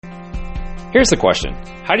Here's the question.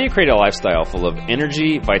 How do you create a lifestyle full of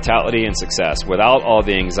energy, vitality, and success without all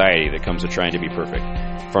the anxiety that comes with trying to be perfect?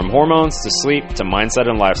 From hormones to sleep to mindset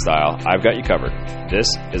and lifestyle, I've got you covered. This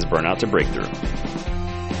is Burnout to Breakthrough.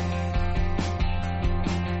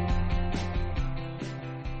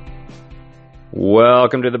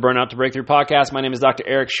 Welcome to the Burnout to Breakthrough podcast. My name is Dr.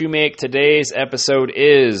 Eric Shoemake. Today's episode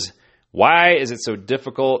is, why is it so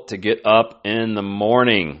difficult to get up in the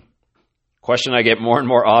morning? Question I get more and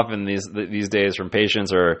more often these days from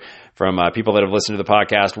patients or from people that have listened to the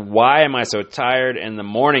podcast. Why am I so tired in the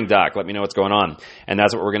morning, doc? Let me know what's going on. And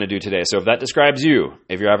that's what we're going to do today. So if that describes you,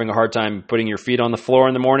 if you're having a hard time putting your feet on the floor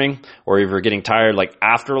in the morning, or if you're getting tired like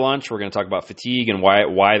after lunch, we're going to talk about fatigue and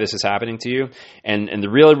why this is happening to you. And the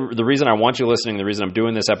reason I want you listening, the reason I'm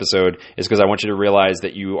doing this episode is because I want you to realize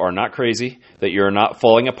that you are not crazy, that you're not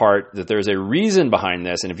falling apart, that there's a reason behind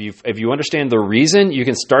this. And if you understand the reason, you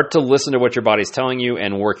can start to listen to what your body's telling you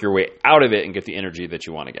and work your way out of it and get the energy that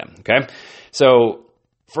you want again. Okay? So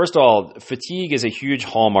first of all, fatigue is a huge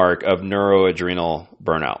hallmark of neuroadrenal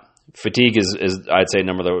burnout. Fatigue is I'd say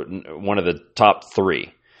one of the top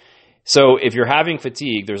three. So if you're having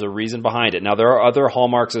fatigue, there's a reason behind it. Now, there are other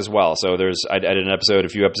hallmarks as well. So I did an episode a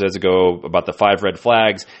few episodes ago about the 5 red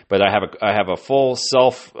flags, but I have a full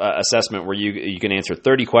self-assessment where you can answer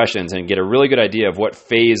 30 questions and get a really good idea of what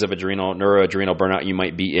phase of neuroadrenal burnout you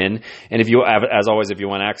might be in. And if you, as always, if you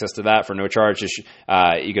want access to that for no charge,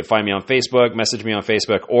 you could find me on Facebook, message me on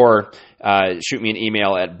Facebook, or shoot me an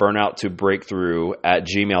email at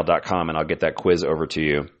burnout2breakthrough@gmail.com, and I'll get that quiz over to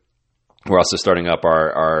you. We're also starting up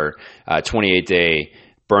our 28-day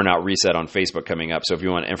burnout reset on Facebook coming up. So if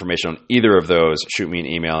you want information on either of those, shoot me an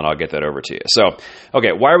email and I'll get that over to you. So,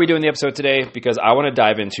 okay, why are we doing the episode today? Because I want to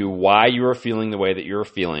dive into why you are feeling the way that you're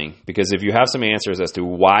feeling. Because if you have some answers as to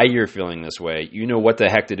why you're feeling this way, you know what the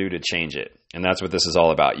heck to do to change it. And that's what this is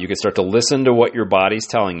all about. You can start to listen to what your body's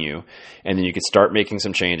telling you, and then you can start making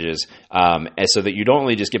some changes so that you don't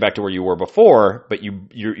only just get back to where you were before, but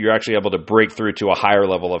you're actually able to break through to a higher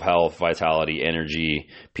level of health, vitality, energy,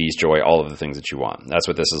 peace, joy, all of the things that you want. That's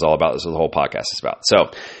what this is all about. This is what the whole podcast is about.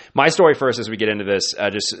 So my story first as we get into this,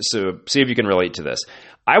 just so see if you can relate to this.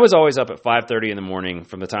 I was always up at 5:30 in the morning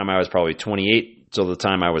from the time I was probably 28 till the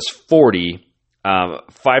time I was 40.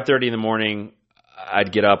 5:30 in the morning,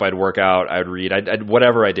 I'd get up, I'd work out, I'd read, I'd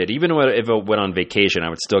whatever I did. Even if I went on vacation, I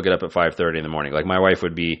would still get up at 5:30 in the morning. Like my wife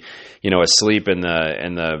would be, asleep in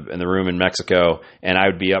the room in Mexico, and I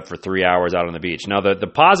would be up for 3 hours out on the beach. Now,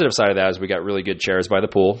 the positive side of that is we got really good chairs by the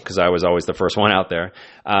pool because I was always the first one out there.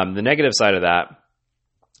 The negative side of that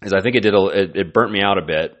is I think it burnt me out a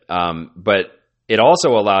bit, but it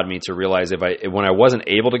also allowed me to realize when I wasn't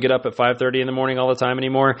able to get up at 5:30 in the morning all the time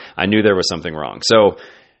anymore, I knew there was something wrong. So,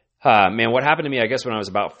 what happened to me, I guess when I was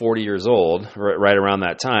about 40 years old, right around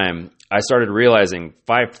that time, I started realizing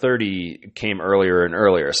 5:30 came earlier and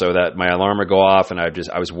earlier, so that my alarm would go off and I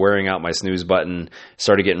was wearing out my snooze button,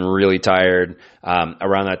 started getting really tired.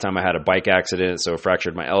 Around that time I had a bike accident, so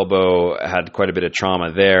fractured my elbow, had quite a bit of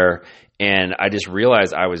trauma there. And I just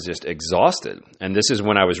realized I was just exhausted. And this is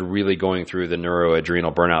when I was really going through the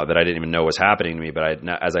neuroadrenal burnout that I didn't even know was happening to me. But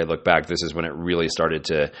as I look back, this is when it really started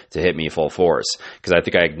to hit me full force. Because I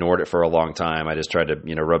think I ignored it for a long time. I just tried to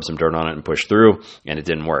rub some dirt on it and push through, and it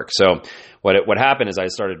didn't work. So what happened is I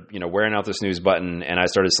started wearing out the snooze button, and I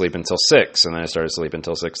started sleeping until 6, and then I started sleeping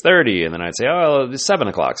until 6:30, and then I'd say, oh, 7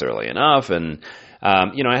 o'clock's early enough, and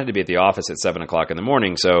I had to be at the office at 7 o'clock in the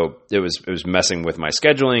morning, so it was messing with my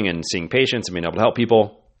scheduling and seeing patients and being able to help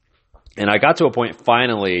people. And I got to a point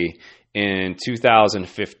finally in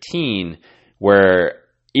 2015 where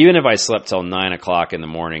even if I slept till 9 o'clock in the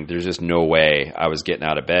morning, there's just no way I was getting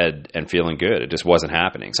out of bed and feeling good. It just wasn't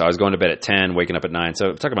happening. So I was going to bed at 10, waking up at 9. So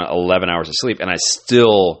I'm talking about 11 hours of sleep, and I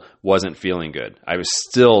still wasn't feeling good. I was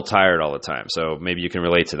still tired all the time. So maybe you can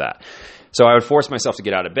relate to that. So I would force myself to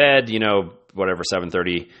get out of bed,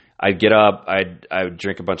 7:30. I'd get up, I would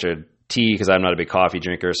drink a bunch of tea because I'm not a big coffee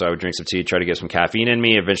drinker. So I would drink some tea, try to get some caffeine in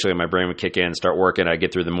me. Eventually my brain would kick in, start working. I'd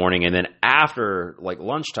get through the morning. And then after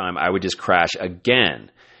lunchtime, I would just crash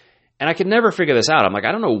again. And I could never figure this out. I'm like,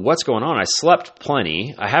 I don't know what's going on. I slept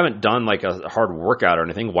plenty. I haven't done a hard workout or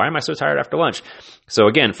anything. Why am I so tired after lunch? So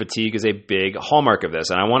again, fatigue is a big hallmark of this.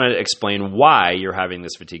 And I want to explain why you're having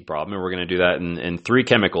this fatigue problem. And we're going to do that in 3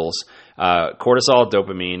 chemicals, cortisol,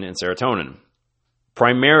 dopamine, and serotonin.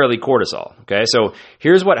 Primarily cortisol. Okay. So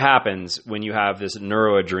here's what happens when you have this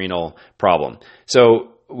neuroadrenal problem.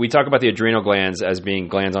 So we talk about the adrenal glands as being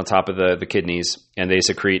glands on top of the kidneys, and they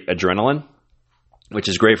secrete adrenaline. which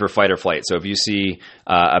is great for fight or flight. So if you see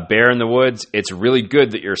a bear in the woods, it's really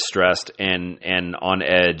good that you're stressed and on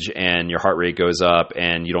edge and your heart rate goes up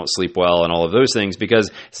and you don't sleep well and all of those things, because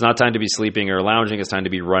it's not time to be sleeping or lounging. It's time to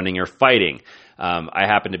be running or fighting. I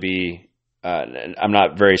happen to be I'm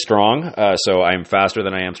not very strong, so I'm faster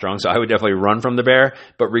than I am strong. So I would definitely run from the bear.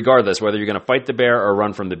 But regardless, whether you're going to fight the bear or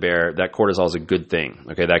run from the bear, that cortisol is a good thing.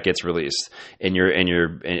 Okay, that gets released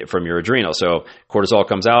from your adrenal. So cortisol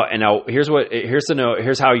comes out, and now here's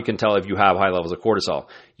how you can tell if you have high levels of cortisol.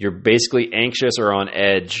 You're basically anxious or on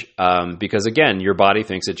edge because, again, your body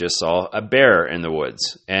thinks it just saw a bear in the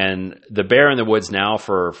woods, and the bear in the woods now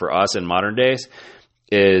for us in modern days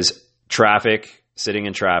is traffic, sitting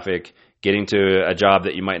in traffic, getting to a job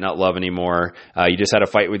that you might not love anymore. You just had a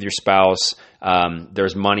fight with your spouse.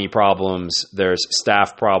 There's money problems. There's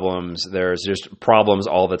staff problems. There's just problems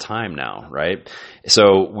all the time now, right?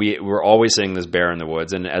 So we're always seeing this bear in the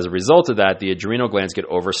woods. And as a result of that, the adrenal glands get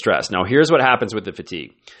overstressed. Now, here's what happens with the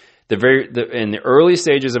fatigue. In the early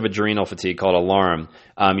stages of adrenal fatigue, called alarm,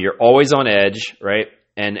 you're always on edge, right?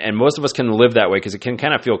 And most of us can live that way because it can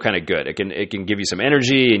kind of feel kind of good. It can give you some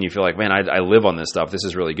energy and you feel like, man, I live on this stuff. This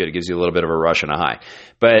is really good. It gives you a little bit of a rush and a high.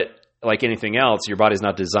 But like anything else, your body's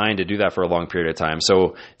not designed to do that for a long period of time.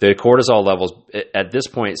 So the cortisol levels at this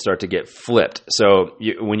point start to get flipped. So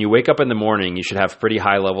when you wake up in the morning, you should have pretty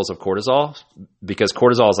high levels of cortisol, because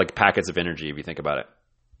cortisol is like packets of energy if you think about it.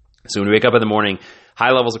 So when you wake up in the morning,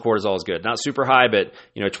 high levels of cortisol is good. Not super high, but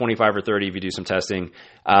 25 or 30 if you do some testing.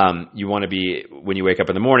 You want to be when you wake up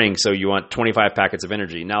in the morning, so you want 25 packets of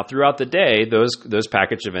energy. Now, throughout the day, those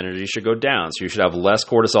packets of energy should go down. So you should have less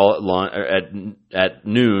cortisol at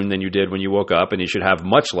noon than you did when you woke up, and you should have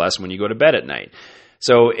much less when you go to bed at night.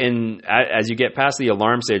 So as you get past the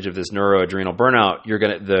alarm stage of this neuroadrenal burnout,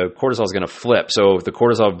 the cortisol is going to flip. So the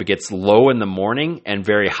cortisol gets low in the morning and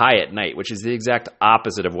very high at night, which is the exact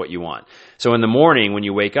opposite of what you want. So in the morning, when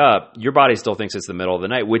you wake up, your body still thinks it's the middle of the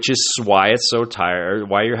night, which is why it's so tired,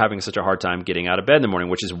 why you're having such a hard time getting out of bed in the morning,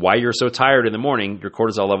 which is why you're so tired in the morning. Your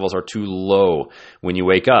cortisol levels are too low when you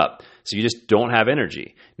wake up. So you just don't have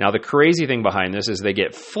energy. Now, the crazy thing behind this is they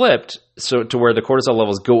get flipped to where the cortisol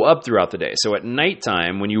levels go up throughout the day. So at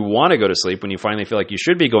nighttime, when you want to go to sleep, when you finally feel like you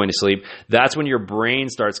should be going to sleep, that's when your brain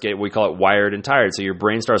starts we call it wired and tired. So your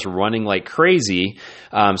brain starts running like crazy.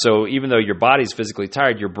 So even though your body's physically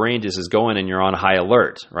tired, your brain just is going and you're on high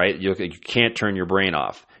alert, right? You can't turn your brain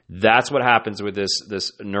off. That's what happens with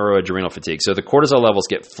this neuroadrenal fatigue. So the cortisol levels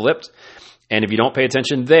get flipped. And if you don't pay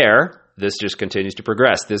attention there, this just continues to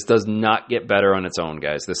progress. This does not get better on its own,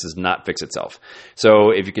 guys. This does not fix itself.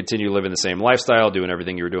 So if you continue living the same lifestyle, doing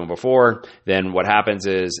everything you were doing before, then what happens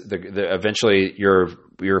is eventually your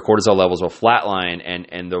cortisol levels will flatline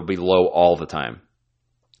and they'll be low all the time.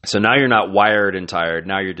 So now you're not wired and tired.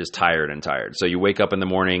 Now you're just tired and tired. So you wake up in the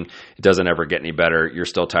morning, it doesn't ever get any better. You're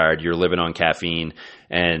still tired. You're living on caffeine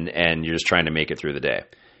and you're just trying to make it through the day.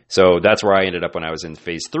 So that's where I ended up when I was in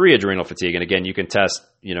phase 3 adrenal fatigue. And again, you can test,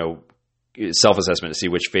 self-assessment to see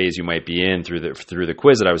which phase you might be in through the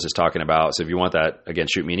quiz that I was just talking about. So if you want that, again,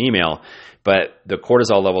 shoot me an email. But the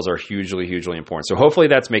cortisol levels are hugely, hugely important. So hopefully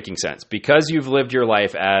that's making sense. Because you've lived your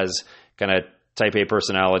life as kind of type A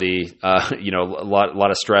personality, a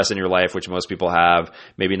lot of stress in your life, which most people have,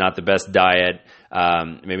 maybe not the best diet,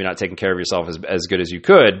 maybe not taking care of yourself as good as you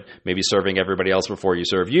could, maybe serving everybody else before you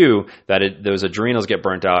serve you, those adrenals get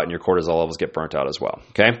burnt out and your cortisol levels get burnt out as well.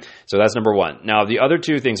 Okay. So that's number one. Now, the other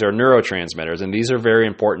two things are neurotransmitters, and these are very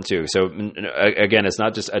important too. So again, it's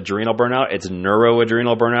not just adrenal burnout, it's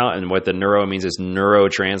neuroadrenal burnout. And what the neuro means is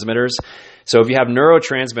neurotransmitters. So if you have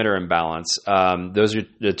neurotransmitter imbalance, those are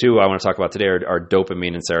the two I want to talk about today are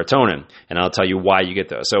dopamine and serotonin. And I'll tell you why you get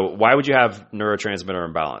those. So why would you have neurotransmitter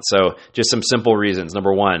imbalance? So just some simple reasons.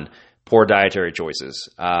 Number one, poor dietary choices,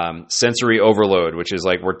 sensory overload, which is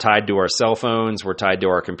like we're tied to our cell phones, we're tied to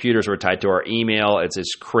our computers, we're tied to our email. It's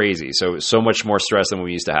just crazy. So much more stress than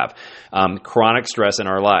we used to have. Chronic stress in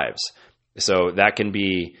our lives. So that can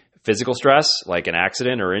be physical stress, like an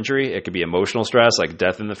accident or injury. It could be emotional stress, like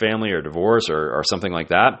death in the family or divorce or something like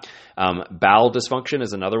that. Bowel dysfunction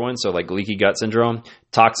is another one. So like leaky gut syndrome,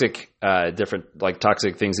 toxic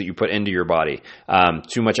things that you put into your body.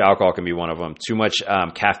 Too much alcohol can be one of them. Too much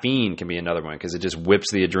caffeine can be another one because it just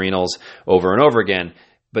whips the adrenals over and over again.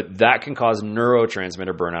 But that can cause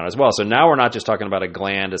neurotransmitter burnout as well. So now we're not just talking about a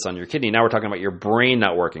gland that's on your kidney. Now we're talking about your brain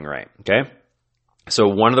not working right. Okay. So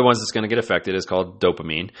one of the ones that's going to get affected is called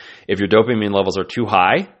dopamine. If your dopamine levels are too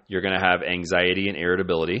high, you're going to have anxiety and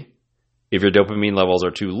irritability. If your dopamine levels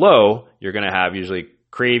are too low, you're going to have usually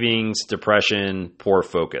cravings, depression, poor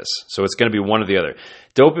focus. So it's going to be one or the other.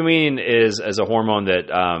 Dopamine is a hormone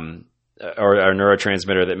that or a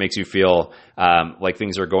neurotransmitter that makes you feel like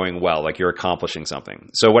things are going well, like you're accomplishing something.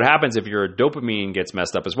 So what happens if your dopamine gets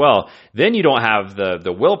messed up as well, then you don't have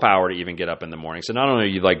the willpower to even get up in the morning. So not only are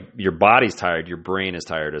you like your body's tired, your brain is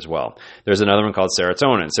tired as well. There's another one called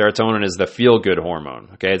serotonin. Serotonin is the feel-good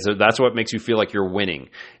hormone. Okay, so that's what makes you feel like you're winning.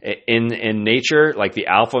 In nature, like the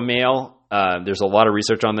alpha male, there's a lot of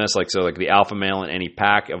research on this. Like the alpha male in any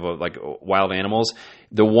pack of like wild animals,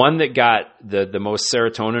 the one that got the most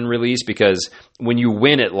serotonin release, because when you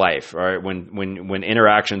win at life, right, when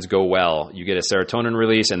interactions go well, you get a serotonin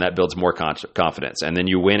release, and that builds more confidence. And then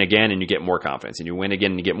you win again, and you get more confidence, and you win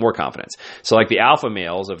again, and you get more confidence. So like the alpha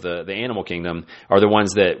males of the animal kingdom are the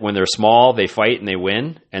ones that when they're small, they fight and they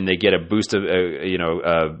win, and they get a boost of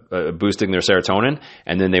boosting their serotonin,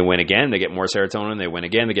 and then they win again, they get more serotonin, they win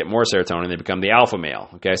again, they get more serotonin, they become the alpha male.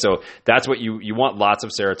 Okay, so that's what you want, lots of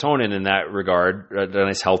serotonin in that regard, a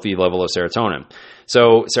nice healthy level of serotonin.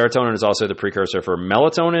 So serotonin is also the precursor for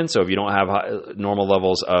melatonin. So if you don't have normal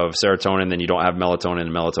levels of serotonin, then you don't have melatonin,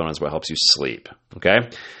 and melatonin is what helps you sleep. Okay.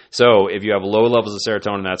 So if you have low levels of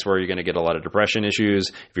serotonin, that's where you're going to get a lot of depression issues.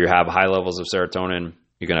 If you have high levels of serotonin,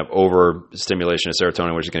 you're going to have overstimulation of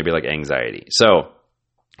serotonin, which is going to be like anxiety. So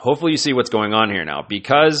hopefully you see what's going on here now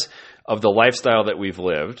because of the lifestyle that we've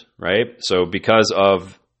lived, right? So because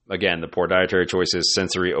of, again, the poor dietary choices,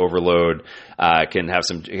 sensory overload, can have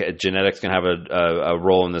some genetics can have a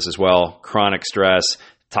role in this as well. Chronic stress,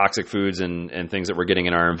 toxic foods, and things that we're getting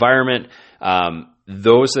in our environment.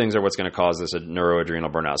 Those things are what's going to cause this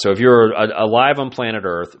neuroadrenal burnout. So if you're alive on planet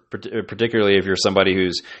Earth, particularly if you're somebody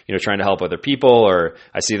who's trying to help other people, or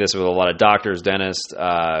I see this with a lot of doctors, dentists,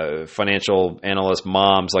 financial analysts,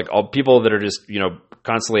 moms, like all people that are just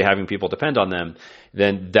constantly having people depend on them,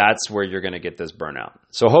 then that's where you're going to get this burnout.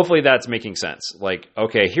 So hopefully that's making sense. Like,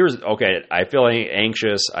 okay, I feel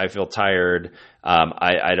anxious, I feel tired,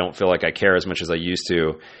 I don't feel like I care as much as I used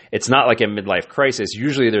to. It's not like a midlife crisis.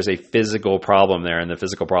 Usually there's a physical problem there, and the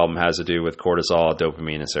physical problem has to do with cortisol,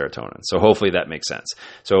 dopamine, and serotonin. So hopefully that makes sense.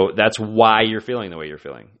 So that's why you're feeling the way you're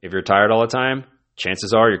feeling. If you're tired all the time,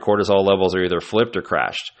 chances are your cortisol levels are either flipped or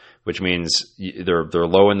crashed, which means they're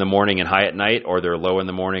low in the morning and high at night, or they're low in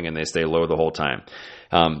the morning and they stay low the whole time.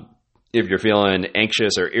 If you're feeling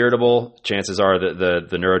anxious or irritable, chances are that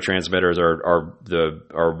the neurotransmitters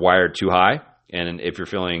are wired too high. And if you're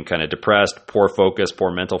feeling kind of depressed, poor focus, poor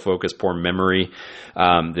mental focus, poor memory,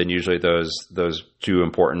 then usually those two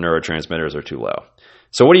important neurotransmitters are too low.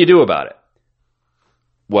 So what do you do about it?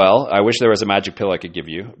 Well, I wish there was a magic pill I could give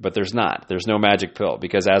you, but there's not. There's no magic pill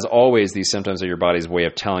because, as always, these symptoms are your body's way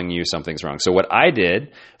of telling you something's wrong. So what I did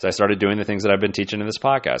is I started doing the things that I've been teaching in this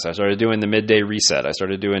podcast. I started doing the midday reset. I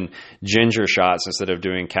started doing ginger shots instead of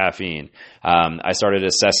doing caffeine. I started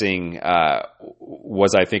assessing,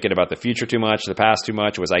 was I thinking about the future too much, the past too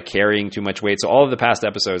much? Was I carrying too much weight? So all of the past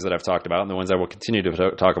episodes that I've talked about and the ones I will continue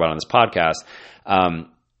to talk about on this podcast,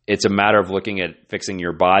 it's a matter of looking at fixing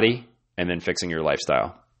your body and then fixing your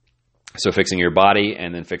lifestyle. So fixing your body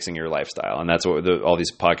and then fixing your lifestyle. And that's what all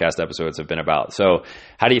these podcast episodes have been about. So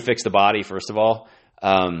how do you fix the body? First of all,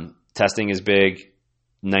 testing is big.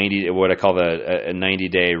 What I call a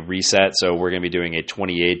 90-day reset. So we're going to be doing a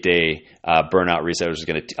 28-day burnout reset, which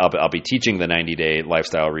is I'll be teaching the 90-day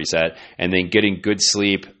lifestyle reset, and then getting good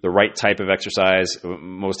sleep, the right type of exercise.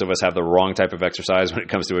 Most of us have the wrong type of exercise when it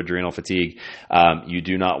comes to adrenal fatigue. You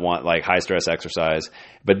do not want like high stress exercise.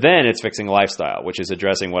 But then it's fixing lifestyle, which is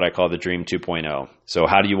addressing what I call the Dream 2.0. So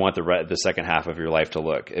how do you want the second half of your life to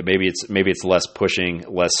look? Maybe it's less pushing,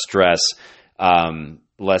 less stress,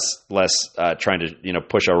 less trying to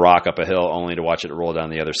push a rock up a hill only to watch it roll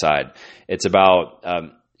down the other side. It's about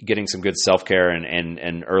getting some good self-care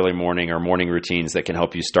and early morning or morning routines that can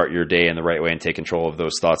help you start your day in the right way and take control of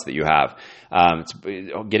those thoughts that you have. It's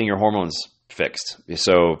getting your hormones fixed.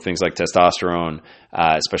 So things like testosterone,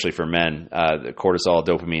 especially for men, the cortisol,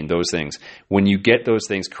 dopamine, those things. When you get those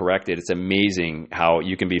things corrected, it's amazing how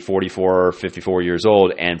you can be 44 or 54 years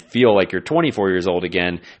old and feel like you're 24 years old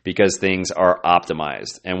again because things are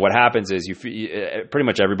optimized. And what happens is pretty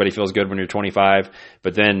much everybody feels good when you're 25,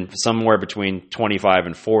 but then somewhere between 25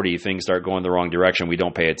 and 40, things start going the wrong direction. We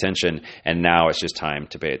don't pay attention, and now it's just time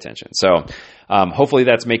to pay attention. So hopefully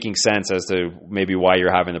that's making sense as to maybe why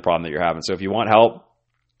you're having the problem that you're having. So if you want help,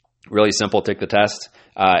 really simple, take the test,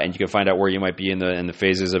 and you can find out where you might be in the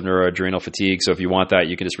phases of neuroadrenal fatigue. So if you want that,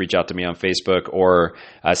 you can just reach out to me on Facebook or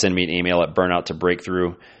send me an email at burnout to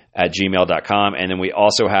breakthrough @gmail.com. And then we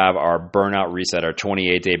also have our Burnout Reset, our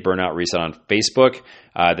 28-day Burnout Reset on Facebook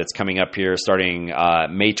that's coming up here starting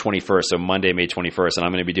May 21st, so Monday, May 21st. And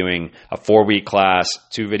I'm going to be doing a 4-week class,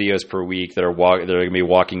 2 videos per week that are going to be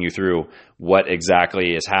walking you through what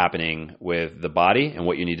exactly is happening with the body and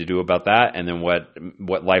what you need to do about that, and then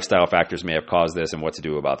what lifestyle factors may have caused this and what to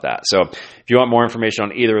do about that. So if you want more information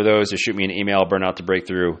on either of those, just shoot me an email,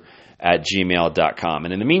 burnout2breakthrough@gmail.com.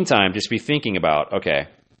 And in the meantime, just be thinking about, okay,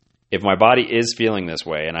 if my body is feeling this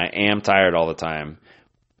way and I am tired all the time,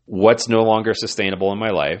 what's no longer sustainable in my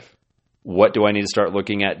life? What do I need to start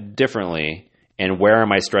looking at differently? And where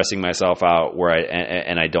am I stressing myself out where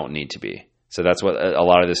I don't need to be? So that's what a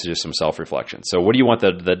lot of this is, just some self-reflection. So what do you want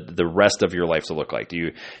the rest of your life to look like? Do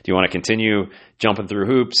you want to continue jumping through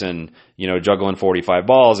hoops and, juggling 45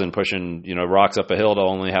 balls and pushing, rocks up a hill to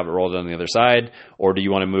only have it rolled on the other side? Or do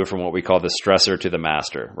you want to move from what we call the stressor to the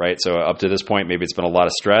master, right? So up to this point, maybe it's been a lot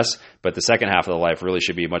of stress, but the second half of the life really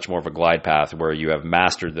should be much more of a glide path where you have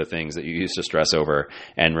mastered the things that you used to stress over.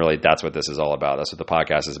 And really that's what this is all about. That's what the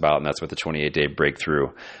podcast is about. And that's what the 28-day breakthrough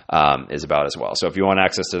is about as well. So if you want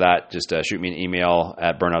access to that, just shoot me an email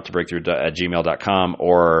at burnout2breakthrough@gmail.com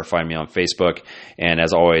or find me on Facebook. And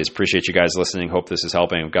as always, appreciate you guys listening. Hope this is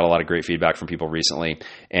helping. I've got a lot of great feedback from people recently.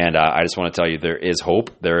 And I just want to tell you, there is hope.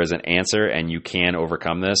 There is an answer, and you can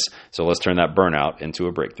overcome this. So let's turn that burnout into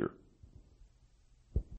a breakthrough.